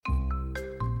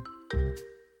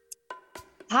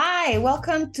Hi,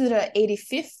 welcome to the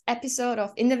 85th episode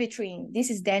of In the Vitrine. This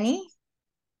is Danny,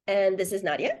 And this is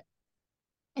Nadia.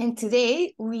 and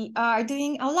today we are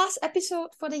doing our last episode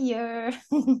for the year.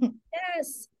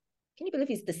 Yes. Can you believe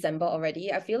it's December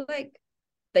already? I feel like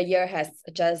the year has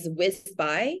just whizzed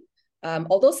by.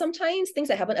 Although sometimes things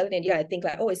that happen earlier in the year, I think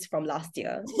like, oh, it's from last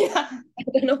year. Yeah. I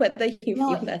don't know whether you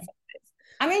feel No, that.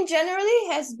 I mean,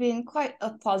 generally has been quite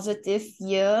a positive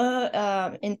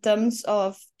year in terms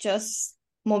of just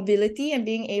mobility and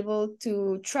being able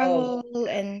to Oh, travel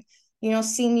and,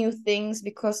 see new things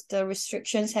because the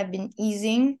restrictions have been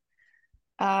easing.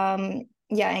 Yeah,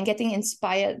 and getting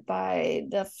inspired by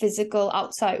the physical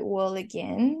outside world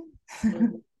again. I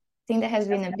mm, think that has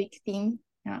been a big theme.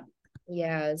 Yeah.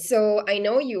 yeah. So I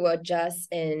know you were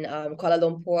just in Kuala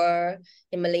Lumpur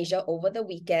in Malaysia over the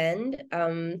weekend.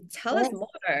 Tell us Yes.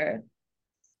 more.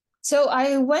 So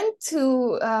I went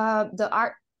to the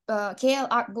art KL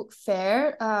Art Book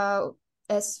Fair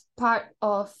as part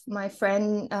of my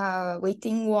friend Wei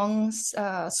Ting Wong's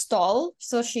stall.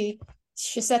 So she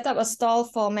set up a stall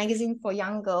for magazine for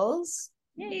young girls.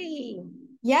 Yay.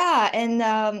 Yeah,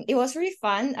 and it was really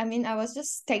fun. I mean, I was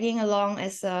just tagging along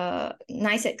as a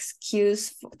nice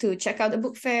excuse to check out the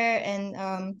book fair,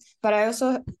 and but I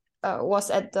also was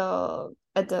at the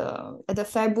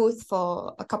fair booth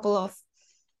for a couple of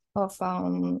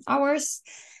hours,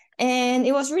 and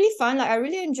it was really fun. Like I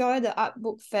really enjoyed the art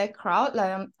book fair crowd.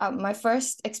 Like my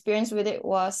first experience with it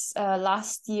was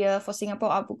last year for Singapore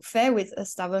Art Book Fair with a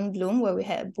Stubborn Bloom, where we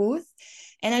had a booth,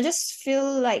 and I just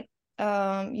feel like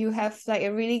you have like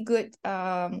a really good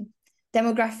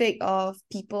demographic of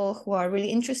people who are really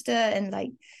interested and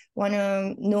like want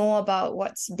to know about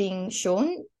what's being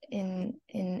shown in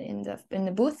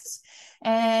the booths.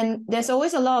 And there's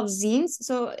always a lot of zines,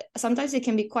 so sometimes it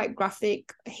can be quite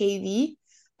graphic heavy,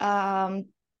 um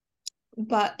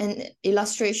but and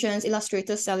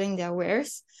illustrators selling their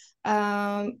wares,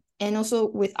 and also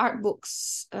with art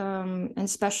books and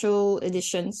special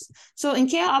editions. So in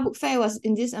KL Art Book Fair was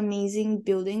in this amazing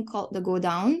building called the Go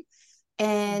Down,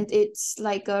 and it's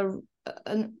like a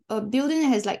building that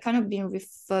has like kind of been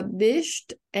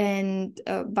refurbished and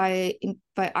by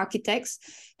architects.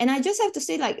 And I just have to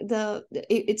say like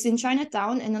it's in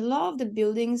Chinatown, and a lot of the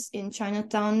buildings in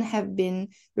Chinatown have been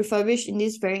refurbished in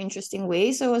this very interesting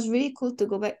way. So it was really cool to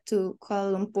go back to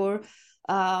Kuala Lumpur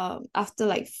after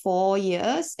like 4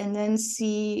 years and then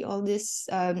see all these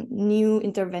new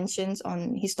interventions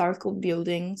on historical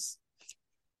buildings.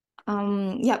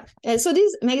 Yeah. So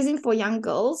this magazine for young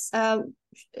girls,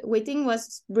 Wei Ting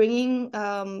was bringing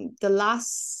the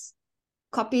last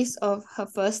copies of her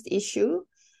first issue,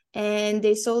 and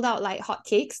they sold out like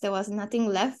hotcakes. There was nothing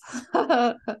left.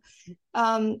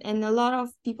 And a lot of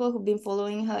people who've been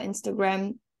following her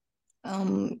Instagram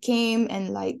came and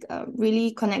like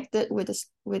really connected with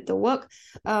the work.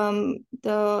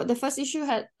 The first issue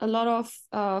had a lot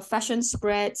of fashion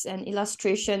spreads and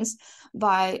illustrations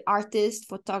by artists,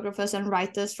 photographers, and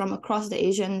writers from across the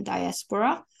Asian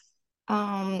diaspora.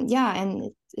 Yeah,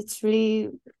 and it's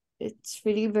really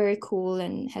very cool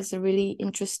and has a really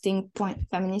interesting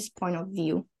feminist point of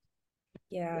view.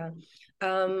 Yeah.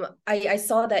 I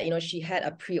saw that, she had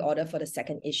a pre-order for the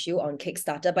second issue on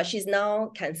Kickstarter, but she's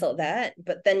now canceled that.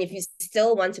 But then if you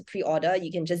still want to pre-order,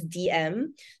 you can just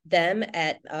DM them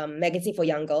at Magazine for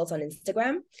Young Girls on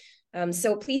Instagram.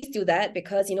 So please do that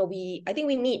because, I think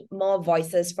we need more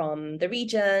voices from the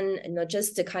region,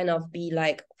 just to kind of be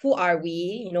like, who are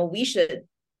we? We should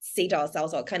say to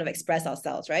ourselves or kind of express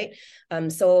ourselves, right?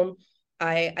 So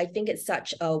I think it's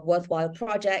such a worthwhile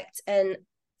project. And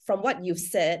from what you've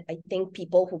said, I think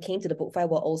people who came to the book fair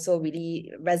were also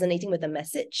really resonating with the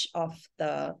message of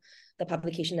the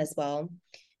publication as well.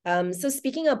 So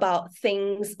speaking about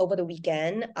things over the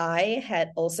weekend, I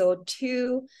had also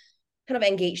two kind of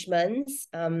engagements.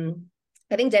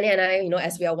 I think Danny and I,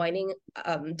 as we are winding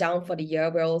down for the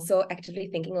year, we're also actively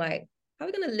thinking like, how are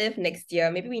we going to live next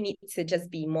year? Maybe we need to just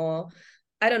be more,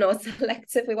 I don't know,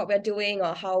 selective with what we're doing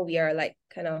or how we are like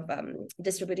kind of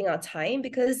distributing our time,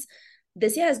 because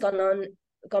this year has gone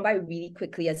by really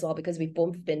quickly as well, because we've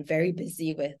both been very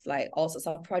busy with like all sorts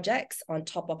of projects on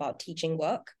top of our teaching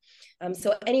work.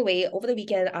 So anyway, over the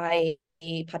weekend I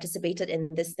participated in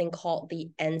this thing called the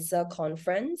Answer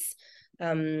Conference.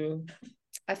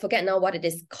 I forget now what it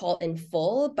is called in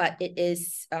full, but it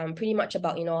is pretty much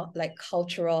about, like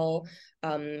cultural,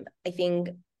 I think,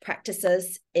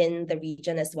 practices in the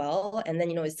region as well. And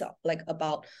then, it's like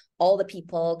about all the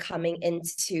people coming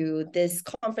into this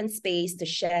conference space to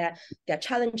share their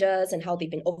challenges and how they've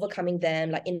been overcoming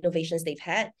them, like innovations they've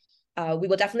had. we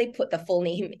will definitely put the full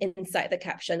name inside the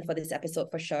caption for this episode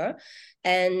for sure.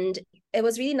 And it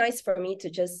was really nice for me to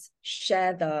just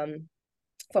share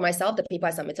for myself, the paper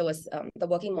I submitted was the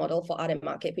working model for art and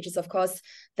market, which is of course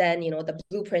then, the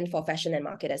blueprint for fashion and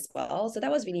market as well. So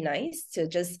that was really nice to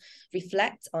just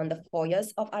reflect on the 4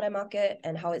 years of art and market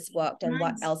and how it's worked and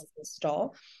what else is in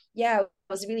store. Yeah, it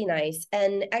was really nice.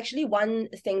 And actually one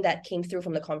thing that came through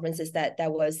from the conference is that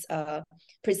there was a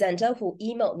presenter who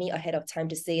emailed me ahead of time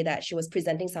to say that she was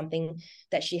presenting something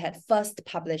that she had first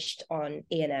published on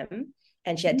A&M,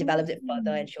 and she had developed it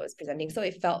further and she was presenting. So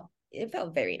it felt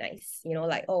very nice,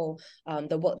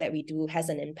 the work that we do has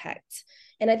an impact.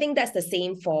 And I think that's the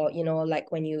same for,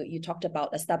 like when you talked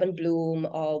about A Stubborn Bloom,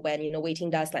 or when, Waiting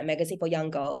Dust, like Magazine for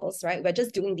Young Girls, right? We're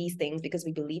just doing these things because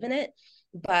we believe in it.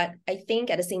 But I think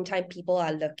at the same time, people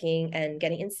are looking and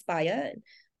getting inspired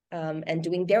and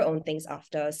doing their own things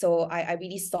after. So I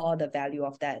really saw the value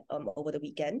of that over the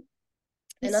weekend.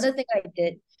 Another thing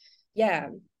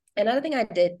I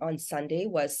did on Sunday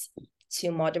was to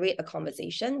moderate a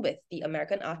conversation with the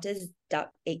American artist Doug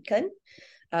Aitken.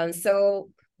 So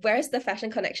where's the fashion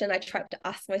connection? I tried to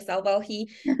ask myself. Well, he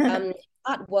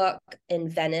artwork in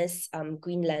Venice,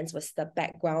 Green Lens was the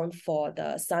background for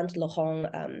the Saint Laurent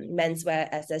menswear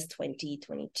SS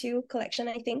 2022 collection,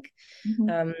 I think.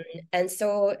 And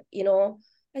so,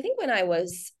 I think when I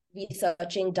was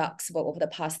researching Doug's work over the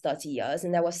past 30 years,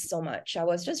 and there was so much, I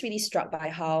was just really struck by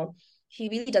how he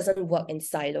really doesn't work in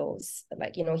silos.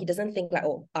 Like, he doesn't think like,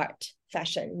 art,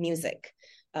 fashion, music,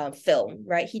 film,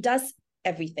 right? He does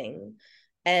everything.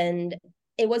 And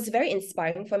it was very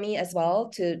inspiring for me as well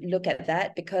to look at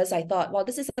that, because I thought, well,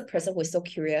 this is a person who is so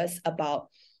curious about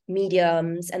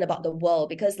mediums and about the world,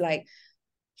 because like,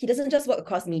 he doesn't just work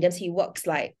across mediums, he works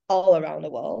like all around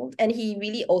the world. And he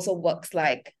really also works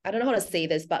like, I don't know how to say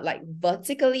this, but like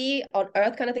vertically on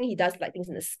earth kind of thing. He does like things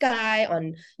in the sky,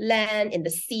 on land, in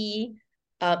the sea,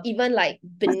 even like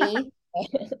beneath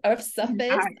earth's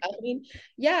surface. I mean,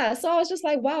 yeah. So I was just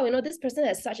like, wow, this person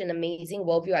has such an amazing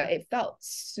worldview. It felt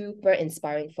super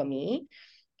inspiring for me.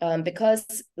 Because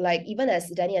like, even as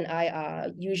Danny and I are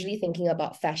usually thinking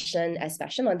about fashion as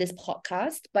fashion on this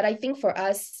podcast, but I think for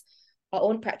us, our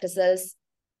own practices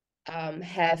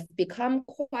have become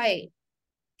quite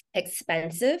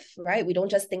expensive, right? We don't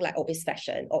just think like, it's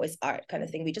fashion or it's art kind of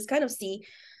thing. We just kind of see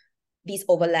these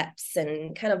overlaps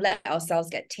and kind of let ourselves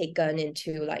get taken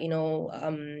into like,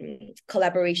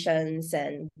 collaborations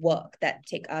and work that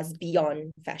take us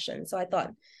beyond fashion. So I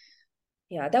thought,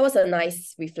 yeah, that was a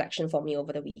nice reflection for me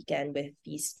over the weekend with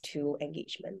these two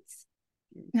engagements.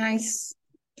 Nice.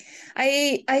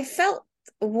 I felt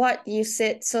what you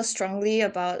said so strongly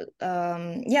about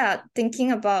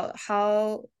thinking about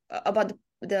how about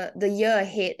the year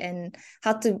ahead and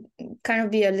how to kind of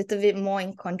be a little bit more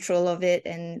in control of it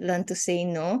and learn to say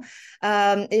no.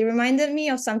 It reminded me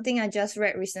of something I just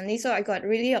read recently. So I got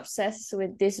really obsessed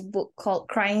with this book called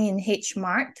Crying in H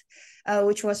Mart,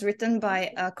 which was written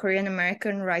by a Korean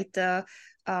American writer.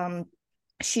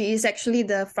 She is actually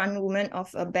the front woman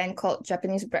of a band called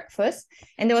Japanese Breakfast.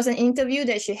 And there was an interview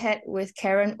that she had with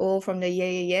Karen O from the Yeah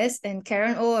Yeah Yes. And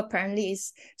Karen O apparently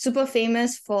is super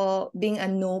famous for being a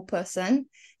no person.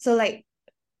 So like,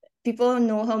 people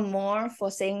know her more for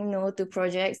saying no to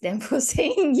projects than for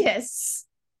saying yes.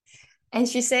 And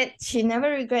she said she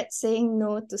never regrets saying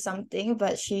no to something,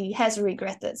 but she has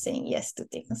regretted saying yes to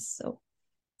things. So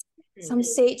some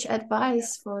sage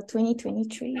advice for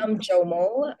 2023.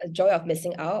 JOMO, Joy of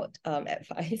Missing Out,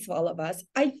 advice for all of us.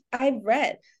 I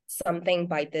read something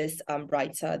by this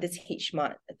writer, this H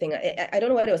Mart thing. I don't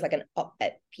know whether it was like an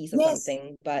op-ed piece or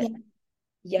something, but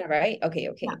yeah, right? Okay.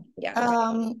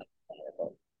 Yeah.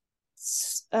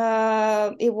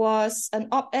 It was an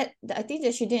op-ed that I think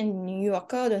that she did in New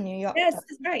Yorker, the New York. Yes,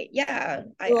 that's right. Yeah.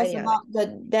 It was about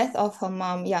the death of her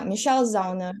mom. Yeah, Michelle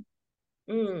Zauner.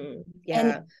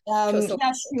 Yeah. And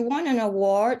she won an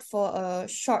award for a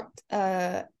short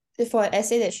for an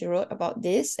essay that she wrote about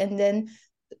this, and then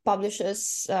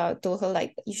publishers told her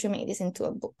like, you should make this into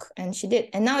a book, and she did,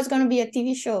 and now it's going to be a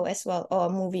TV show as well, or a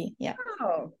movie. Yeah.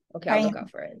 Oh, okay. I'll look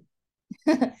out for it.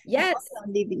 Yes.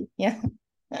 On TV. Yeah.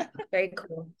 Very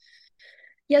cool.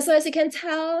 Yeah, so as you can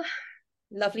tell,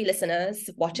 lovely listeners,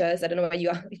 watchers, I don't know whether you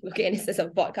are looking at this as a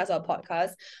podcast or a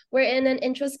podcast, we're in an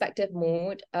introspective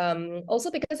mood.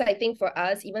 Also because I think for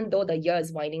us, even though the year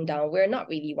is winding down, we're not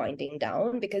really winding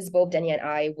down, because both Danny and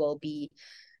I will be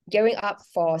gearing up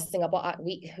for Singapore Art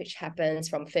Week, which happens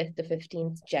from 5th to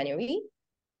 15th January.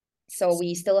 So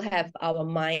we still have our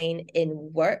mind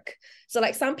in work. So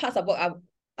like, some parts of work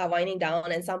are winding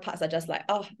down, and some parts are just like,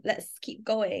 let's keep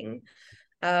going.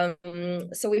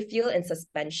 So we feel in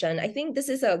suspension. I think this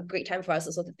is a great time for us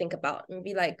also to think about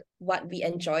maybe like what we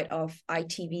enjoyed of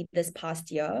ITV this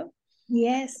past year.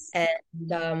 Yes.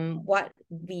 And what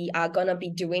we are gonna be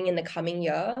doing in the coming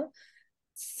year.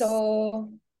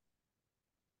 So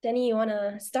Danny, you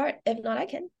wanna start? If not, I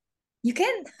can. You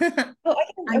can. Oh, I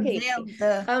can. Okay. Unveil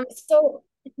the. So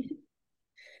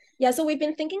yeah, so we've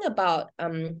been thinking about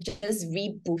just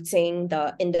rebooting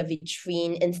the In the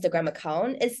Vitrine Instagram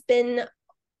account. It's been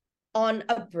on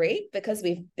a break because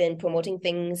we've been promoting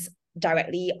things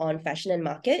directly on Fashion and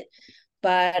Market.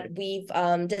 But we've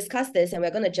discussed this, and we're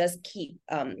gonna just keep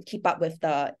up with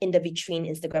the In the Vitrine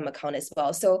Instagram account as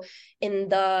well. So in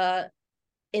the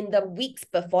weeks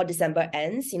before December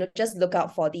ends, just look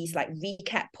out for these like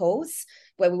recap posts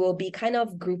where we will be kind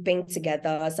of grouping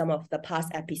together some of the past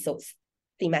episodes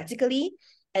thematically.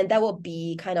 And that will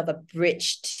be kind of a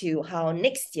bridge to how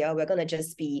next year we're going to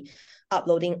just be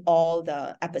uploading all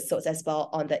the episodes as well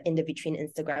on the In the Vitrine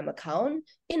Instagram account,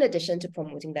 in addition to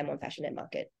promoting them on Fashion and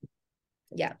Market.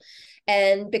 Yeah.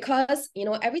 And because,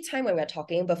 every time when we're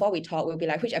talking, before we talk, we'll be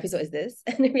like, which episode is this?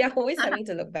 And we are always having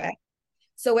to look back.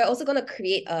 So we're also going to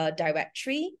create a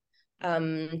directory,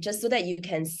 just so that you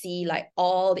can see like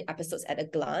all the episodes at a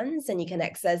glance and you can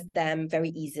access them very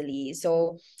easily.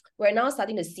 So we're now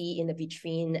starting to see In the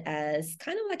Vitrine as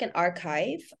kind of like an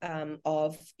archive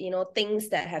of, things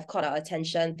that have caught our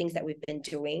attention, things that we've been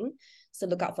doing. So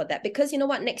look out for that, because you know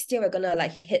what, next year we're going to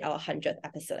like hit our 100th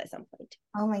episode at some point.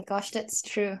 Oh my gosh, that's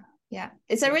true. Yeah.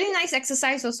 It's a really nice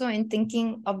exercise also in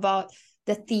thinking about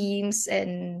the themes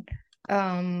and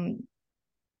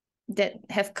that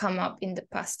have come up in the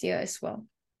past year as well.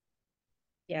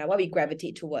 Yeah, what we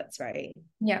gravitate towards, right?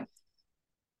 Yeah.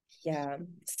 Yeah.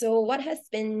 So what has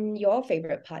been your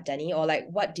favorite part, Danny? Or like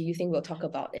what do you think we'll talk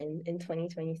about in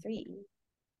 2023?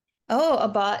 Oh,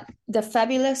 about the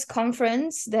fabulous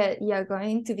conference that you're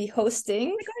going to be hosting.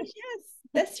 Oh my gosh, yes,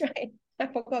 that's right. I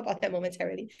forgot about that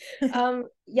momentarily.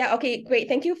 Yeah, okay, great.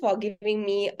 Thank you for giving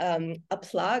me a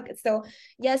plug. So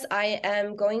yes, I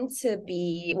am going to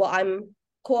be, I'm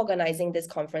co-organizing this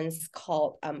conference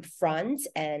called Front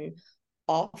and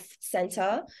Off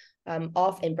Center,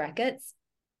 Off in brackets,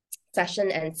 Fashion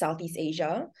and Southeast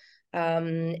Asia.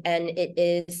 And it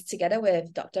is together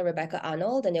with Dr. Rebecca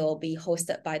Arnold, and it will be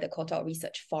hosted by the Cohort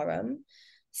Research Forum.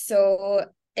 So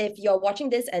if you're watching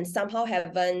this and somehow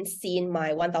haven't seen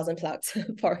my 1,000 plugs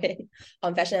for it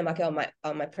on Fashion and Market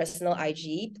on my personal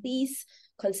IG, please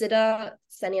consider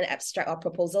sending an abstract or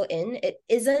proposal in. It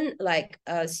isn't like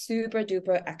a super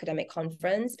duper academic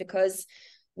conference, because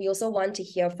we also want to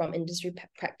hear from industry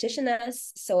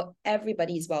practitioners. So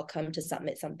everybody is welcome to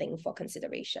submit something for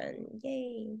consideration.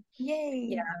 Yay. Yay.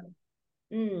 Yeah.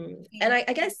 And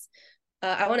I guess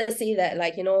I want to say that,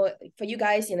 like, for you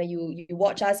guys, you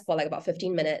watch us for like about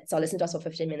 15 minutes or listen to us for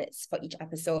 15 minutes for each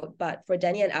episode. But for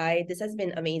Danny and I, this has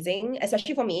been amazing,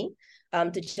 especially for me,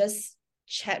 to just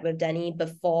chat with Danny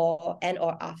before and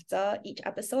or after each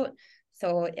episode.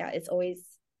 So yeah, it's always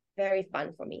very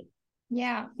fun for me.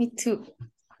 Yeah, me too.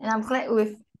 And I'm glad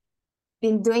we've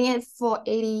been doing it for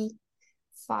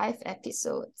 85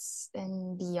 episodes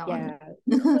and beyond.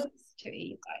 Yeah, close to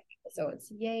 85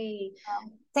 episodes. Yay.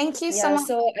 Thank you so much.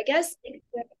 So I guess,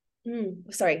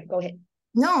 sorry, go ahead.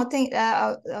 No,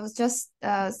 I was just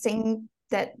saying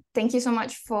that thank you so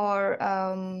much for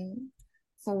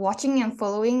watching and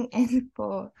following and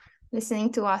for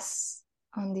listening to us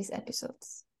on these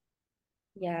episodes.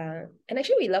 Yeah. And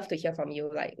actually we love to hear from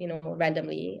you, like,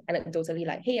 randomly, anecdotally,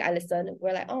 like, hey, I listen.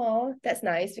 We're like, oh, that's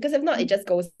nice. Because if not, it just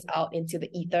goes out into the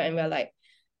ether and we're like,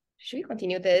 should we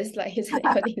continue this? Like, is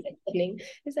anybody listening?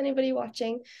 Is anybody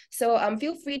watching? So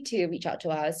feel free to reach out to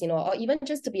us, or even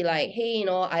just to be like, hey,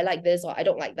 I like this or I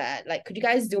don't like that. Like, could you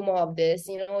guys do more of this?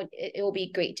 It will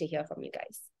be great to hear from you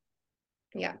guys.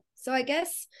 Yeah. So I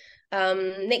guess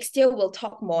next year we'll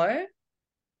talk more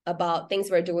about things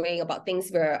we're doing, about things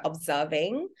we're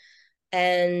observing.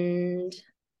 And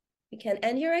we can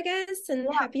end here, I guess. And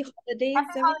happy holidays,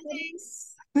 happy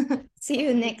holidays. See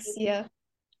you next year.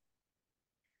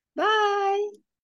 Bye.